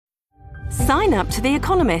Sign up to The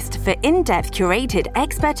Economist for in-depth curated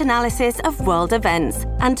expert analysis of world events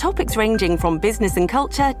and topics ranging from business and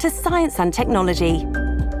culture to science and technology.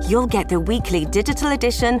 You'll get the weekly digital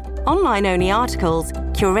edition, online-only articles,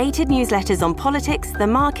 curated newsletters on politics, the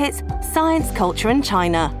markets, science, culture, and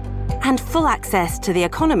China, and full access to The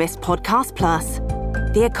Economist Podcast Plus.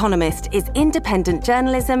 The Economist is independent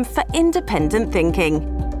journalism for independent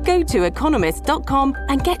thinking. Go to economist.com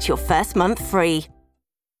and get your first month free.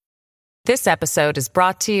 This episode is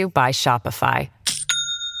brought to you by Shopify.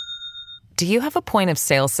 Do you have a point of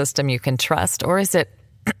sale system you can trust, or is it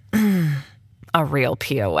a real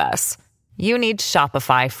POS? You need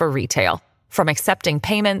Shopify for retail. From accepting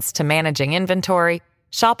payments to managing inventory,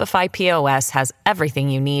 Shopify POS has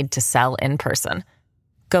everything you need to sell in person.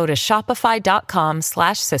 Go to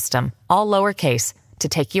shopify.com/system, all lowercase, to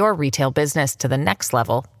take your retail business to the next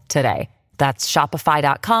level today. That's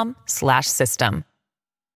shopify.com/system.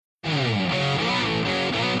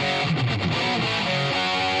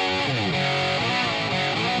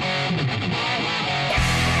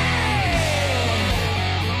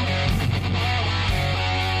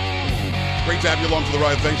 Great to have you along for the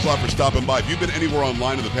ride. Thanks a lot for stopping by. If you've been anywhere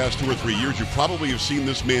online in the past 2 or 3 years, you probably have seen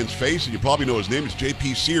this man's face, and you probably know his name. It's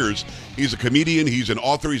J.P. Sears. He's a comedian. He's an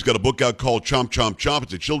author. He's got a book out called Chomp, Chomp, Chomp.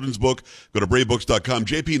 It's a children's book. Go to bravebooks.com.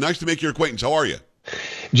 J.P., nice to make your acquaintance. How are you?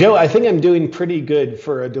 Joe, I think I'm doing pretty good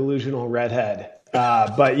for a delusional redhead.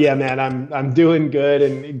 But yeah, man, I'm doing good,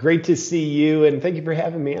 and great to see you, and thank you for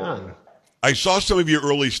having me on. I saw some of your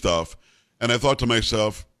early stuff, and I thought to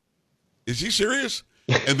myself, is he serious?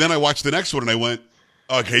 And then I watched the next one, and I went,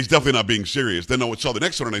 okay, he's definitely not being serious. Then I saw the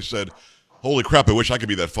next one, and I said, holy crap, I wish I could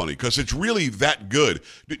be that funny, because it's really that good.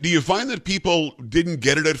 Do you find that people didn't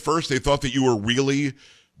get it at first? They thought that you were really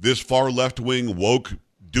this far left-wing woke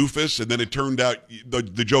doofus, and then it turned out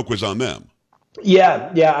the joke was on them.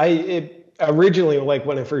 Yeah. Originally, like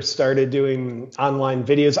when I first started doing online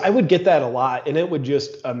videos, I would get that a lot, and it would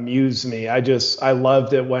just amuse me. I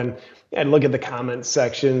loved it when I'd look at the comment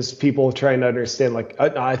sections, people trying to understand, like,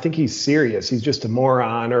 I think he's serious. He's just a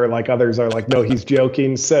moron, or like others are like, no, he's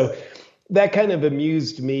joking. So that kind of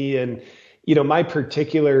amused me. And, my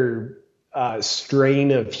particular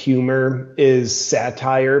strain of humor is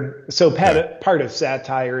satire. So part of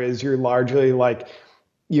satire is you're largely like,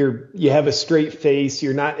 you have a straight face.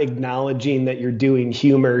 You're not acknowledging that you're doing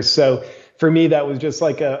humor. So for me, that was just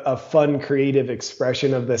like a fun, creative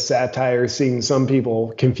expression of the satire, seeing some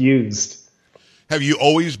people confused. Have you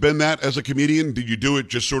always been that as a comedian? Did you do it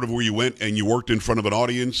just sort of where you went and you worked in front of an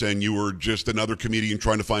audience and you were just another comedian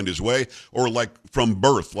trying to find his way? Or like from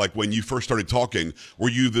birth, like when you first started talking, were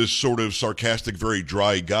you this sort of sarcastic, very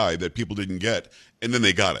dry guy that people didn't get, and then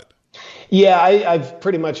they got it? Yeah, I've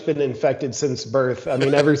pretty much been infected since birth. I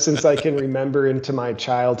mean, ever since I can remember into my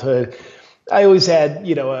childhood, I always had,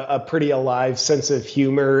 a pretty alive sense of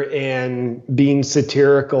humor and being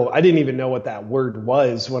satirical. I didn't even know what that word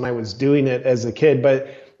was when I was doing it as a kid, but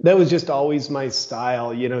that was just always my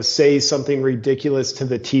style, say something ridiculous to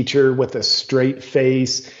the teacher with a straight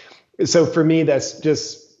face. So for me, that's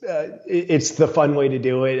just, it's the fun way to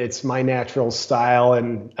do it. It's my natural style.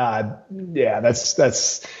 And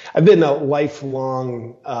that's I've been a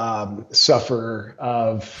lifelong sufferer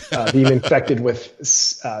of being infected with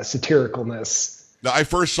satiricalness. Now, I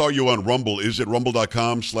first saw you on Rumble. Is it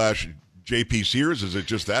rumble.com/JP Sears? Is it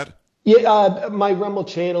just that? Yeah, my Rumble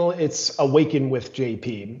channel, it's Awaken with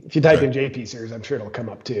JP. If you type in JP Sears, I'm sure it'll come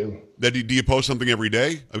up too. Do you post something every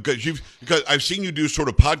day? Because I've seen you do sort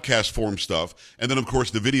of podcast form stuff, and then, of course,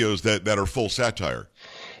 the videos that are full satire.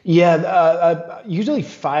 Yeah, usually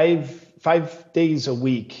five days a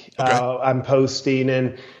week I'm posting,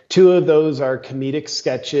 and 2 of those are comedic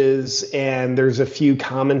sketches, and there's a few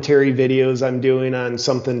commentary videos I'm doing on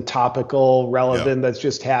something topical, relevant that's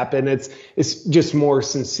just happened. It's just more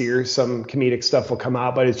sincere. Some comedic stuff will come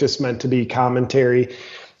out, but it's just meant to be commentary.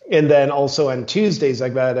 And then also on Tuesdays,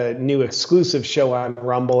 I've got a new exclusive show on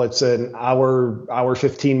Rumble. It's an hour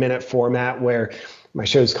 15-minute format where my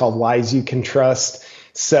show is called Lies You Can Trust.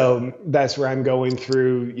 So that's where I'm going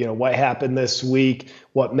through, what happened this week,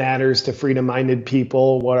 what matters to freedom-minded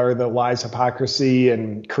people, what are the lies, hypocrisy,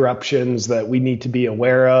 and corruptions that we need to be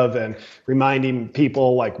aware of, and reminding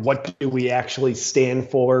people, like, what do we actually stand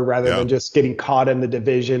for, rather than just getting caught in the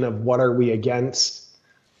division of what are we against.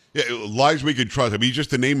 Yeah, Lies We Can Trust. I mean,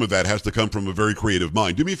 just the name of that has to come from a very creative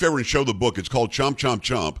mind. Do me a favor and show the book. It's called Chomp, Chomp,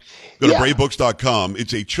 Chomp. Go to bravebooks.com.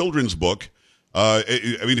 It's a children's book. I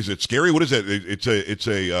mean, is it scary? What is it? It's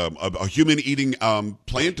a human eating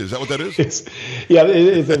plant. Is that what that is? It's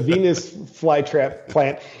a Venus flytrap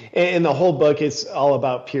plant. And the whole book is all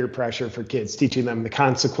about peer pressure for kids, teaching them the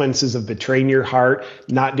consequences of betraying your heart,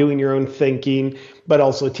 not doing your own thinking, but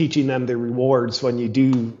also teaching them the rewards when you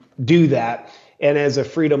do that. And as a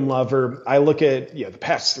freedom lover, I look at the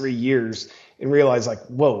past 3 years and realize like,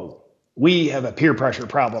 whoa, we have a peer pressure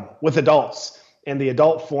problem with adults. And the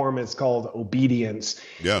adult form is called obedience.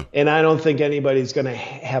 Yeah. And I don't think anybody's going to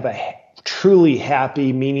have a truly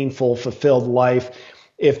happy, meaningful, fulfilled life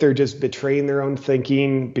if they're just betraying their own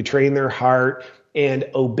thinking, betraying their heart, and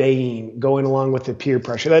obeying, going along with the peer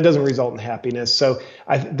pressure. That doesn't result in happiness. So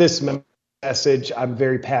this message, I'm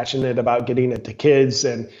very passionate about getting it to kids.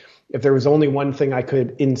 And if there was only one thing I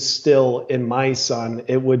could instill in my son,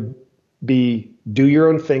 it would be do your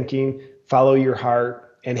own thinking, follow your heart,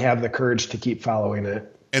 and have the courage to keep following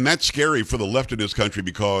it. And that's scary for the left in this country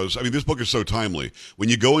because, I mean, this book is so timely. When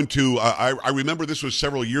you go into, I remember this was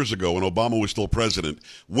several years ago when Obama was still president,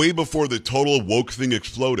 way before the total woke thing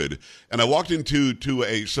exploded. And I walked into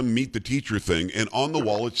some Meet the Teacher thing, and on the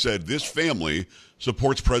wall it said, "This family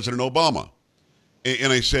supports President Obama."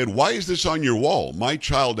 And I said, "Why is this on your wall? My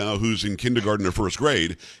child now, who's in kindergarten or first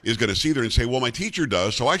grade, is going to see there and say, well, my teacher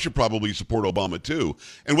does, so I should probably support Obama too.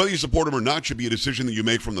 And whether you support him or not should be a decision that you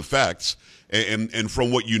make from the facts and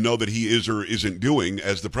from what you know that he is or isn't doing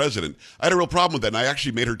as the president." I had a real problem with that, and I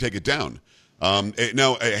actually made her take it down.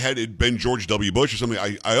 Now, had it been George W. Bush or something,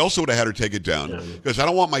 I also would have had her take it down because I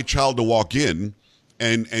don't want my child to walk in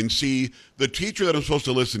and see the teacher that I'm supposed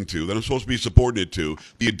to listen to, that I'm supposed to be subordinate to,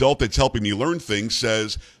 the adult that's helping me learn things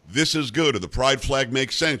says, this is good, or the pride flag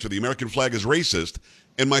makes sense, or the American flag is racist,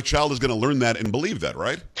 and my child is going to learn that and believe that,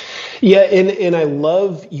 right? Yeah, and I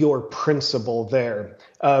love your principle there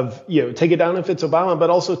of, take it down if it's Obama, but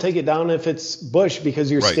also take it down if it's Bush, because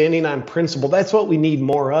you're standing on principle. That's what we need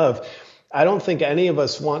more of. I don't think any of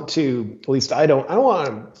us want to, at least I don't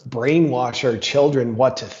want to brainwash our children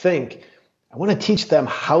what to think. I want to teach them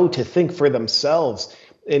how to think for themselves.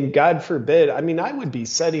 And God forbid, I would be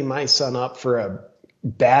setting my son up for a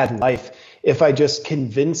bad life if I just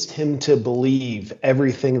convinced him to believe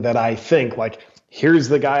everything that I think. Like, here's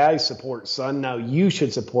the guy I support, son. Now you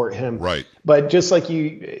should support him. Right. But just like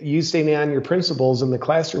you standing on your principles in the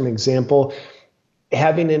classroom example,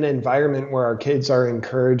 having an environment where our kids are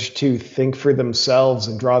encouraged to think for themselves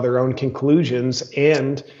and draw their own conclusions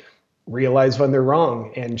and realize when they're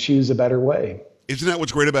wrong and choose a better way. Isn't that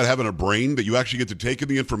what's great about having a brain, that you actually get to take in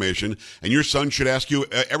the information, and your son should ask you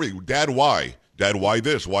everything. Dad, why? Dad, why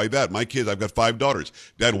this? Why that? My kids, I've got 5 daughters.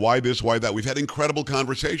 Dad, why this? Why that? We've had incredible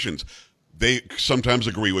conversations. They sometimes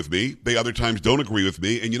agree with me. They other times don't agree with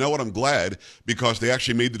me. And you know what? I'm glad, because they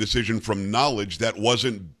actually made the decision from knowledge that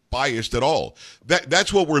wasn't biased at all.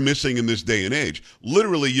 That's what we're missing in this day and age.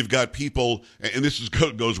 Literally, you've got people, and this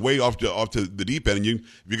goes way off to the deep end, and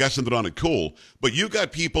if you got something on it, cool. But you've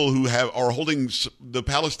got people who are holding the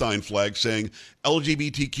Palestine flag saying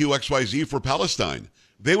LGBTQ XYZ for Palestine.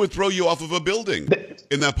 They would throw you off of a building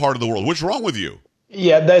in that part of the world. What's wrong with you?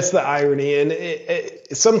 Yeah, that's the irony. And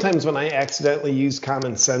sometimes when I accidentally use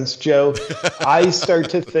common sense, Joe, I start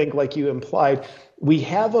to think, like you implied, we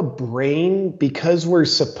have a brain because we're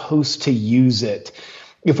supposed to use it.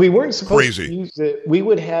 If we weren't supposed to use it, we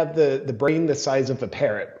would have the brain the size of a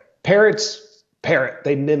parrot. Parrots parrot,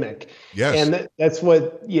 they mimic. Yes. And that's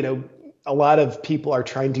what, a lot of people are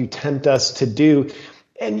trying to tempt us to do.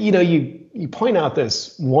 And, you point out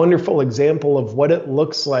this wonderful example of what it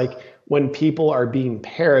looks like when people are being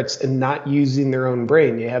parrots and not using their own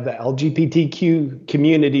brain. You have the LGBTQ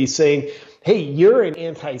community saying, hey, you're an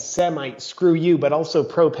anti-Semite, screw you, but also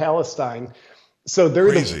pro-Palestine. So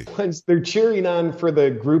they're the ones, they're cheering on for the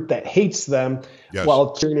group that hates them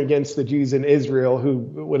while cheering against the Jews in Israel who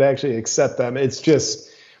would actually accept them. It's just,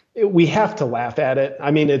 we have to laugh at it.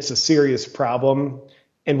 It's a serious problem,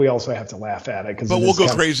 and we also have to laugh at it. But we'll go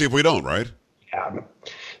crazy if we don't, right?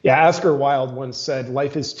 Yeah, Oscar Wilde once said,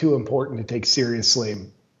 life is too important to take seriously.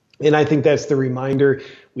 And I think that's the reminder.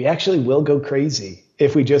 We actually will go crazy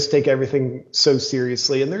if we just take everything so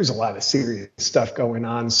seriously. And there's a lot of serious stuff going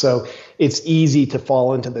on. So it's easy to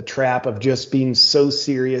fall into the trap of just being so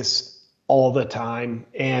serious all the time.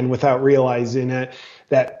 And without realizing it,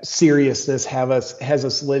 that seriousness has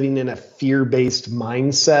us living in a fear-based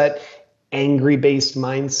mindset, angry-based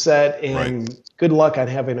mindset. And good luck on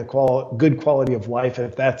having a good quality of life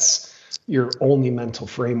if that's your only mental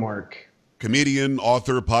framework. Comedian,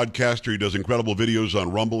 author, podcaster. He does incredible videos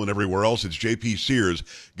on Rumble and everywhere else. It's J.P. Sears.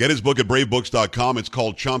 Get his book at bravebooks.com. It's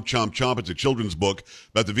called Chomp, Chomp, Chomp. It's a children's book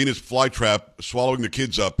about the Venus flytrap swallowing the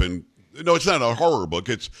kids up and No, it's not a horror book.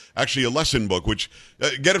 It's actually a lesson book, which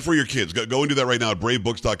get it for your kids. Go and do that right now at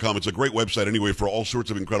bravebooks.com. It's a great website anyway for all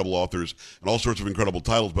sorts of incredible authors and all sorts of incredible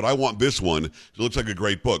titles. But I want this one. It looks like a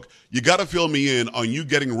great book. You got to fill me in on you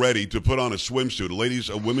getting ready to put on a swimsuit,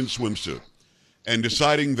 a women's swimsuit, and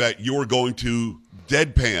deciding that you're going to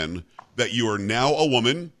deadpan that you are now a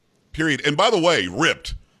woman, period. And by the way,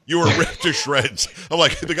 ripped. You were ripped to shreds. I'm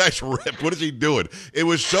like, the guy's ripped. What is he doing? It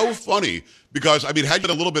was so funny because, I mean, had you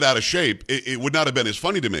been a little bit out of shape, it would not have been as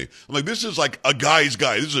funny to me. I'm like, this is like a guy's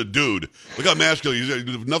guy. This is a dude. Look how masculine.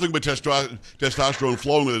 He's nothing but testosterone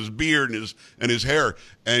flowing with his beard and his hair.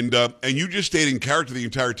 And you just stayed in character the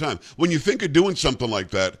entire time. When you think of doing something like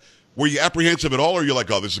that, were you apprehensive at all, or are you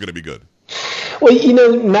like, oh, this is going to be good? Well,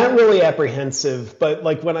 not really apprehensive, but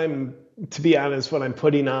like to be honest, when I'm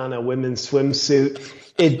putting on a women's swimsuit,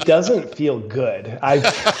 it doesn't feel good.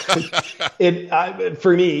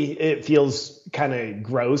 For me, it feels kind of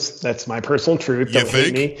gross. That's my personal truth. Don't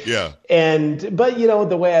hate me. Yeah. But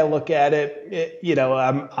the way I look at it,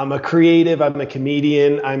 I'm a creative. I'm a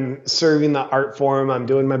comedian. I'm serving the art form. I'm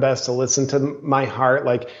doing my best to listen to my heart.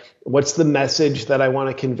 Like, what's the message that I want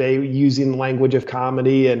to convey using the language of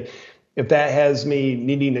comedy? And if that has me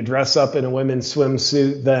needing to dress up in a women's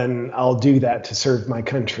swimsuit, then I'll do that to serve my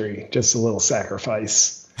country. Just a little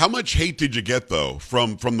sacrifice. How much hate did you get, though,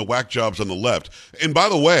 from the whack jobs on the left? And by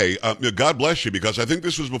the way, God bless you, because I think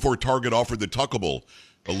this was before Target offered the tuckable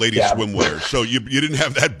ladies swimwear. So you didn't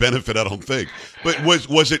have that benefit, I don't think. But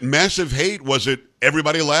was it massive hate? Was it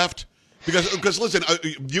everybody laughed? Because listen,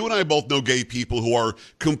 you and I both know gay people who are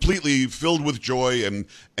completely filled with joy and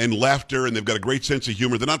laughter, and they've got a great sense of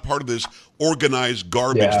humor. They're not part of this organized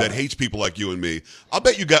garbage that hates people like you and me. I'll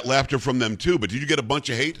bet you got laughter from them too, but did you get a bunch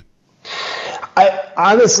of hate?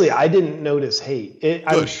 I didn't notice hate.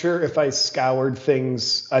 I'm sure if I scoured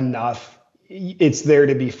things enough, it's there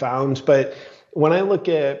to be found. But when I look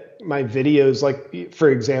at my videos, like, for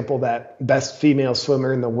example, that best female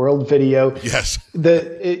swimmer in the world video, yes, on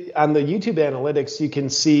the YouTube analytics, you can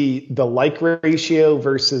see the like ratio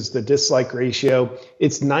versus the dislike ratio.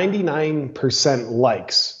 It's 99%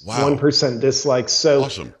 likes, wow. 1% dislikes. So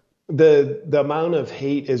awesome. The amount of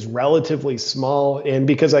hate is relatively small. And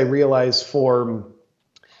because I realize for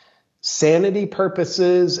sanity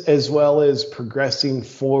purposes, as well as progressing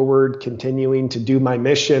forward, continuing to do my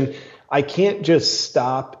mission, I can't just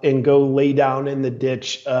stop and go lay down in the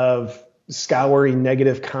ditch of scouring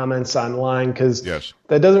negative comments online, because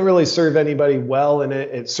that doesn't really serve anybody well, and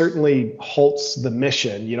it certainly halts the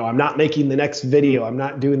mission. I'm not making the next video. I'm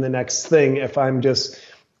not doing the next thing if I'm just,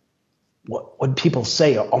 what would people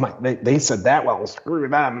say? Oh my, they said that, well, screw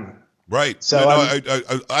them. Right. So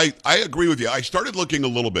I agree with you. I started looking a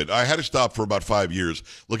little bit. I had to stop for about 5 years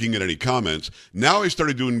looking at any comments. Now I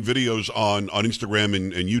started doing videos on Instagram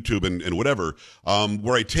and YouTube and whatever,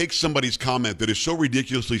 where I take somebody's comment that is so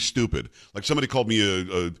ridiculously stupid. Like somebody called me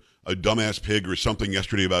a dumbass pig or something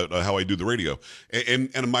yesterday about how I do the radio.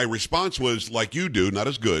 And my response was like you do, not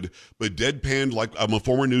as good, but deadpanned like I'm a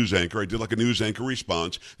former news anchor. I did like a news anchor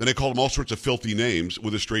response. Then I called him all sorts of filthy names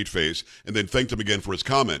with a straight face and then thanked him again for his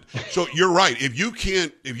comment. So you're right. If you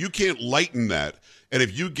can't lighten that, and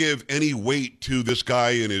if you give any weight to this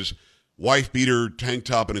guy and his wife beater tank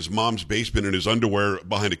top in his mom's basement and his underwear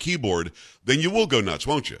behind a keyboard, then you will go nuts,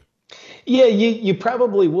 won't you? Yeah, you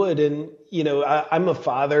probably would. And, I'm a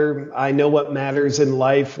father. I know what matters in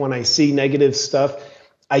life. When I see negative stuff,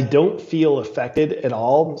 I don't feel affected at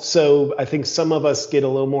all. So I think some of us get a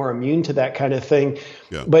little more immune to that kind of thing.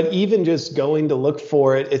 Yeah. But even just going to look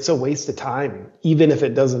for it, it's a waste of time, even if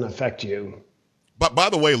it doesn't affect you. But by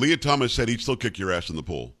the way, Leah Thomas said he'd still kick your ass in the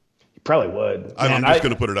pool. He probably would. I'm just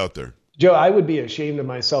going to put it out there. Joe, I would be ashamed of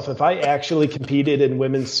myself if I actually competed in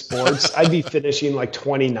women's sports. I'd be finishing like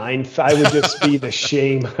 29th. I would just be the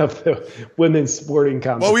shame of the women's sporting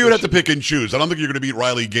competition. Well, we would have to pick and choose. I don't think you're going to beat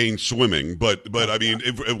Riley Gaines swimming, but I mean,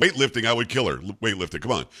 if weightlifting, I would kill her. Weightlifting,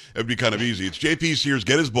 come on. It would be kind of easy. It's JP Sears.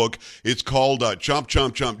 Get his book. It's called Chomp,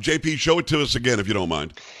 Chomp, Chomp. JP, show it to us again if you don't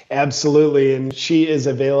mind. Absolutely. And she is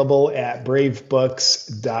available at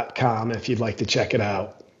bravebooks.com if you'd like to check it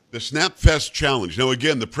out. The Snapfest Challenge. Now,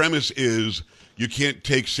 again, the premise is you can't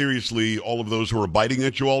take seriously all of those who are biting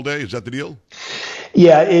at you all day. Is that the deal?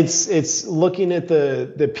 Yeah, it's looking at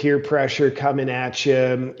the peer pressure coming at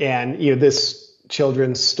you, and this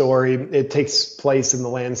children's story. It takes place in the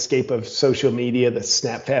landscape of social media, the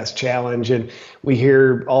Snapfest Challenge, and we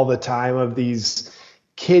hear all the time of these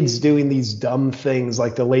kids doing these dumb things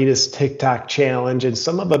like the latest TikTok challenge, and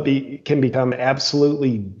some of it can become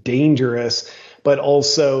absolutely dangerous. But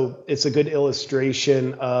also it's a good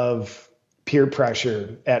illustration of peer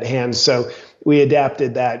pressure at hand. So we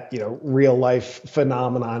adapted that, real life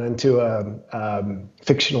phenomenon into a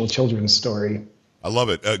fictional children's story. I love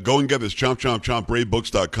it. Go and get this, chomp, chomp, chomp,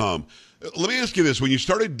 bravebooks.com. Let me ask you this. When you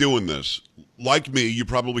started doing this, like me, you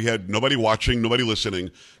probably had nobody watching, nobody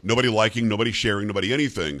listening, nobody liking, nobody sharing, nobody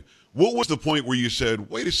anything. What was the point where you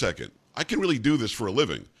said, wait a second, I can really do this for a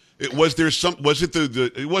living? It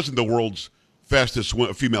wasn't the world's fastest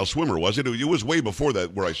female swimmer, was it? It was way before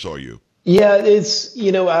that where I saw you. Yeah, it's,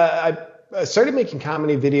 I started making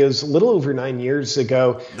comedy videos a little over 9 years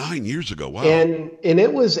ago. 9 years ago, wow. And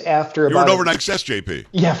it was after You're an overnight success, JP.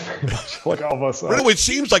 Yeah, very much. Like all of us. It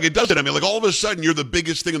seems like it doesn't. I mean, like all of a sudden you're the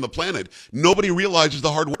biggest thing on the planet. Nobody realizes the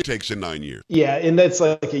hard work it takes in 9 years. Yeah, and that's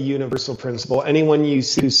like a universal principle. Anyone you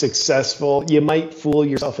see who's successful, you might fool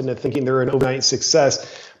yourself into thinking they're an overnight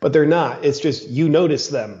success, but they're not. It's just you notice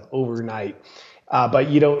them overnight. But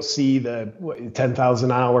you don't see the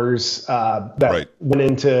 10,000 hours that went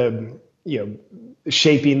into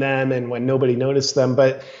shaping them and when nobody noticed them.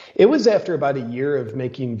 But it was after about a year of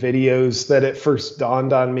making videos that it first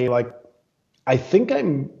dawned on me, like, I think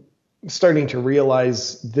I'm starting to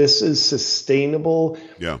realize this is sustainable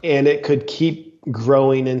and it could keep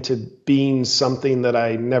growing into being something that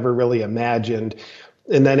I never really imagined.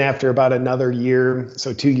 And then after about another year,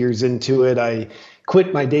 so 2 years into it, I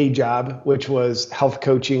quit my day job, which was health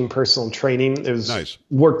coaching, personal training. It was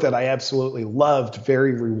work that I absolutely loved,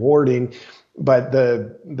 very rewarding. But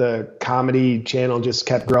the comedy channel just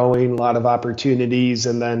kept growing, a lot of opportunities,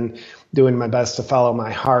 and then doing my best to follow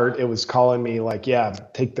my heart. It was calling me like,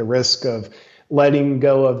 take the risk of letting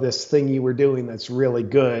go of this thing you were doing that's really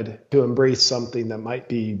good to embrace something that might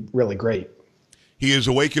be really great. He is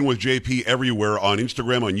Awaken with JP everywhere, on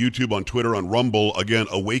Instagram, on YouTube, on Twitter, on Rumble. Again,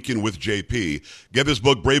 Awaken with JP. Get this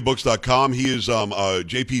book, bravebooks.com. He is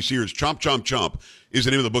JP Sears. Chomp, Chomp, Chomp is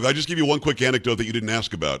the name of the book. I'll just give you one quick anecdote that you didn't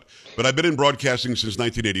ask about. But I've been in broadcasting since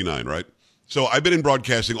 1989, right? So I've been in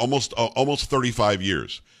broadcasting almost 35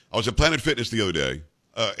 years. I was at Planet Fitness the other day.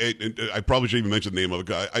 I probably shouldn't even mention the name of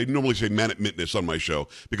it. I normally say Man at Mitness on my show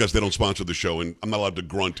because they don't sponsor the show, and I'm not allowed to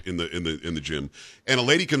grunt in the gym. And a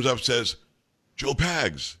lady comes up and says, Joe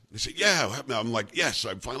Pags. They say, yeah. I'm like, yes,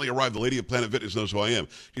 I finally arrived. The lady at Planet Fitness knows who I am.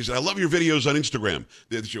 She said, I love your videos on Instagram.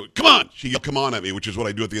 She went, come on. She yelled, come on at me, which is what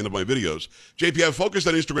I do at the end of my videos. JP, I've focused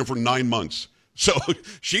on Instagram for 9 months. So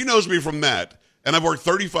she knows me from that. And I've worked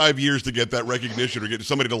 35 years to get that recognition or get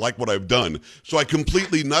somebody to like what I've done. So I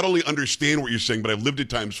completely not only understand what you're saying, but I've lived it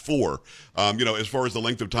times 4, as far as the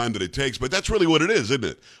length of time that it takes. But that's really what it is, isn't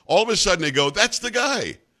it? All of a sudden they go, that's the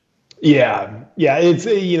guy. Yeah. It's,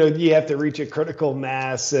 you have to reach a critical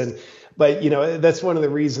mass. But that's one of the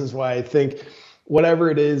reasons why I think whatever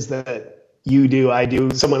it is that you do, I do,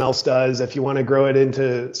 someone else does, if you want to grow it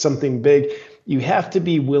into something big, you have to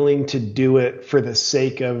be willing to do it for the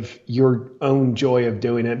sake of your own joy of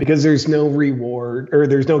doing it, because there's no reward or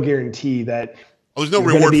there's no guarantee that. There's no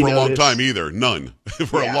reward for a long time either. None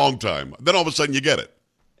for a long time. Then all of a sudden you get it.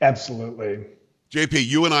 Absolutely. JP,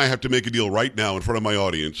 you and I have to make a deal right now in front of my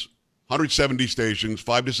audience. 170 stations,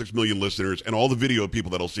 5 to 6 million listeners, and all the video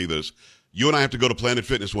people that'll see this. You and I have to go to Planet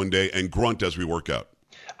Fitness one day and grunt as we work out.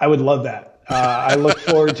 I would love that. I look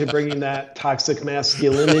forward to bringing that toxic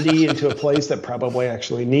masculinity into a place that probably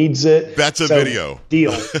actually needs it. That's a video.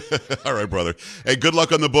 Deal. All right, brother. Hey, good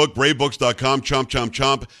luck on the book, bravebooks.com, chomp, chomp,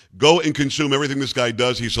 chomp. Go and consume everything this guy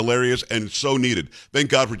does. He's hilarious and so needed. Thank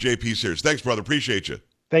God for JP Sears. Thanks, brother. Appreciate you.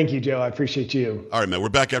 Thank you, Joe. I appreciate you. All right, man. We're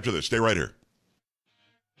back after this. Stay right here.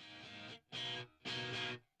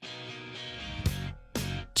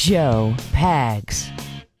 Joe Pags.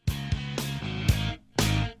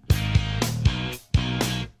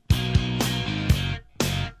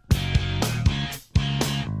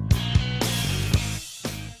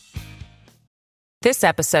 This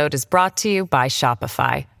episode is brought to you by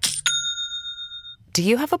Shopify. Do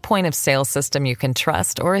you have a point of sale system you can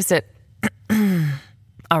trust, or is it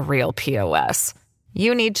a real POS?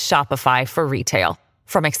 You need Shopify for retail.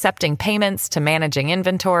 From accepting payments to managing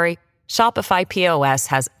inventory, Shopify POS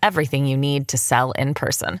has everything you need to sell in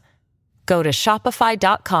person. Go to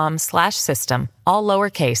shopify.com/system, all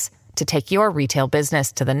lowercase, to take your retail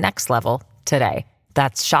business to the next level today.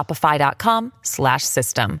 That's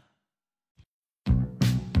shopify.com/system.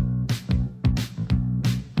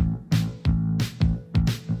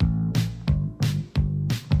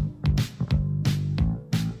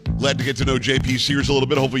 Glad to get to know JP Sears a little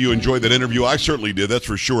bit. Hopefully you enjoyed that interview. I certainly did, that's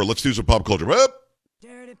for sure. Let's do some pop culture. Up.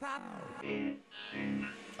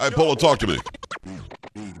 All right, Polo, talk to me.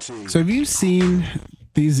 So have you seen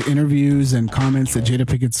these interviews and comments that Jada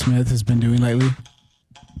Pinkett Smith has been doing lately?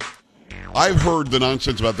 I've heard the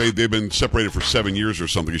nonsense about they've been separated for 7 years or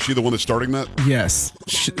something. Is she the one that's starting that? Yes,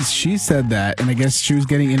 she said that, and I guess she was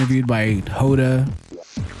getting interviewed by Hoda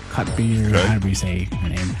Kotb, or however you say her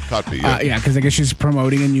name. Kotb, yeah. Yeah, because I guess she's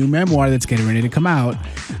promoting a new memoir that's getting ready to come out.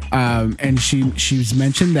 And she's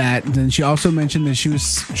mentioned that. And then she also mentioned that she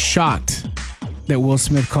was shocked that Will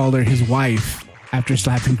Smith called her his wife after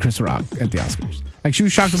slapping Chris Rock at the Oscars. Like, she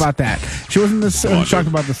was shocked about that. She wasn't shocked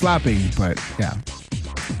about the slapping, but yeah.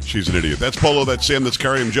 She's an idiot. That's Polo, that's Sam, that's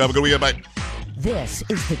Carrie. I'm Joe. Have a good weekend. Bye. This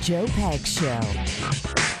is the Joe Pags Show.